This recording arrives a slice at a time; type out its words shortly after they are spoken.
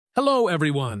Hello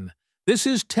everyone, this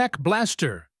is Tech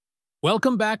Blaster.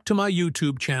 Welcome back to my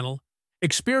YouTube channel.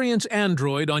 Experience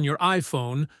Android on your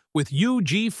iPhone with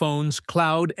UGPhone's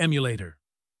Cloud Emulator.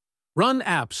 Run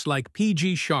apps like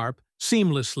PGSharp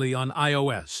seamlessly on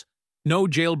iOS. No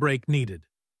jailbreak needed.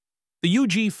 The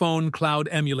UGPhone Cloud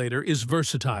Emulator is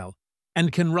versatile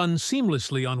and can run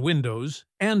seamlessly on Windows,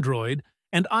 Android,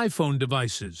 and iPhone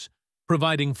devices,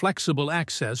 providing flexible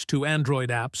access to Android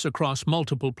apps across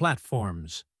multiple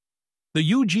platforms. The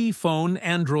UGPhone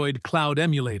Android Cloud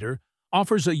Emulator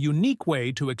offers a unique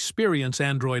way to experience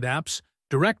Android apps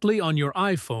directly on your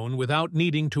iPhone without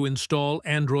needing to install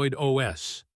Android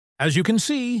OS. As you can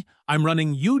see, I'm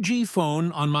running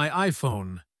UGPhone on my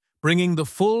iPhone, bringing the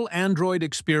full Android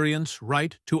experience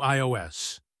right to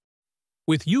iOS.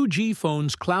 With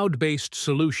UGPhone's cloud-based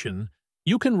solution,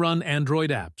 you can run Android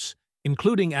apps,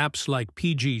 including apps like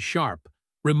PGSharp,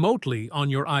 remotely on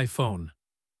your iPhone.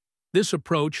 This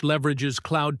approach leverages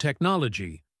cloud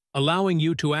technology, allowing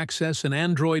you to access an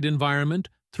Android environment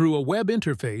through a web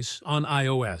interface on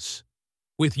iOS.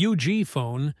 With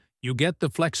UGPhone, you get the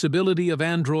flexibility of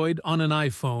Android on an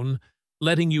iPhone,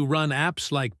 letting you run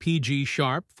apps like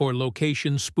PGSharp for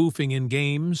location spoofing in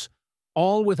games,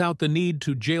 all without the need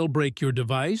to jailbreak your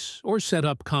device or set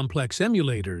up complex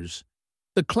emulators.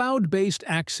 The cloud-based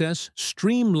access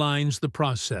streamlines the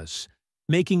process,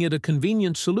 making it a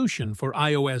convenient solution for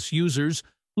iOS users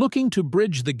looking to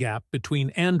bridge the gap between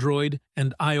Android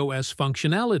and iOS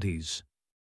functionalities.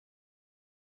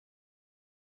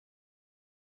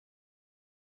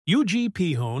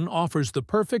 UGPhone offers the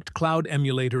perfect cloud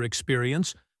emulator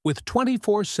experience with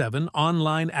 24/7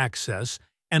 online access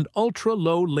and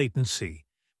ultra-low latency,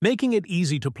 making it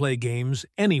easy to play games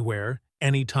anywhere,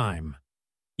 anytime.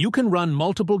 You can run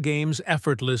multiple games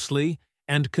effortlessly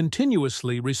and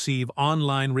continuously receive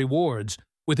online rewards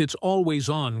with its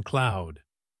always-on cloud.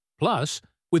 Plus,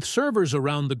 with servers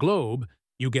around the globe,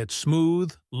 you get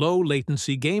smooth,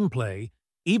 low-latency gameplay,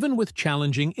 even with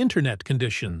challenging internet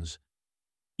conditions.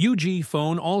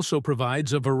 UGPhone also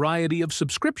provides a variety of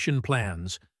subscription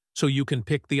plans, so you can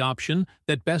pick the option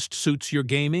that best suits your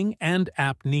gaming and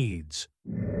app needs.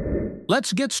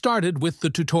 Let's get started with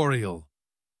the tutorial.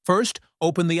 First,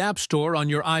 open the App Store on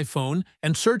your iPhone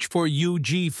and search for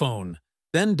UGPhone,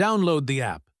 then download the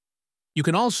app. You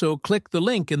can also click the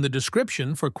link in the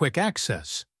description for quick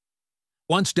access.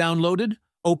 Once downloaded,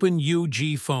 open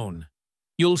UGPhone.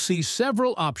 You'll see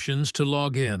several options to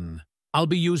log in. I'll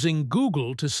be using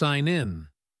Google to sign in.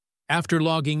 After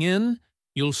logging in,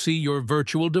 you'll see your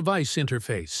virtual device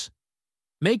interface.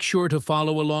 Make sure to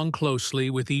follow along closely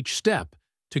with each step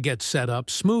to get set up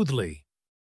smoothly.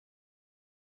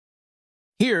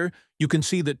 Here, you can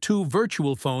see that two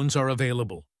virtual phones are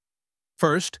available.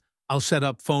 First, I'll set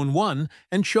up phone 1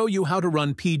 and show you how to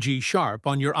run PGSharp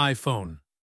on your iPhone.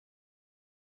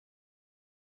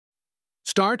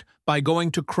 Start by going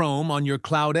to Chrome on your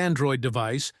Cloud Android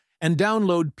device and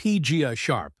download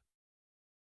PGSharp.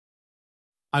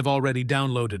 I've already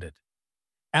downloaded it.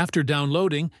 After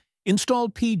downloading, install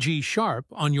PGSharp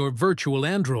on your virtual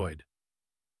Android.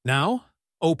 Now,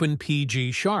 open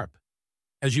PGSharp.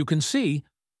 As you can see,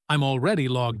 I'm already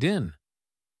logged in.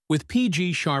 With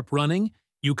PGSharp running,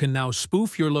 you can now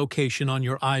spoof your location on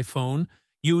your iPhone,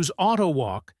 use Auto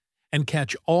Walk, and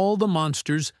catch all the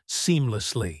monsters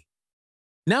seamlessly.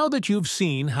 Now that you've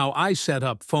seen how I set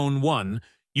up phone 1,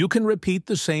 you can repeat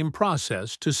the same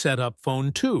process to set up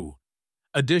phone 2.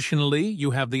 Additionally,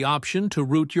 you have the option to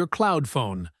root your cloud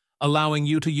phone, allowing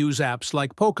you to use apps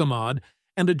like Pokémon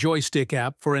and a joystick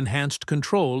app for enhanced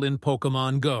control in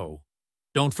Pokémon GO.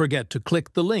 Don't forget to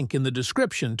click the link in the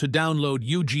description to download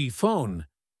UGPhone.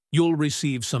 You'll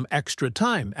receive some extra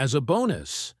time as a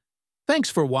bonus. Thanks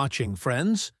for watching,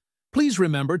 friends. Please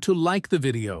remember to like the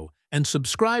video and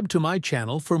subscribe to my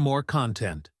channel for more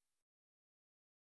content.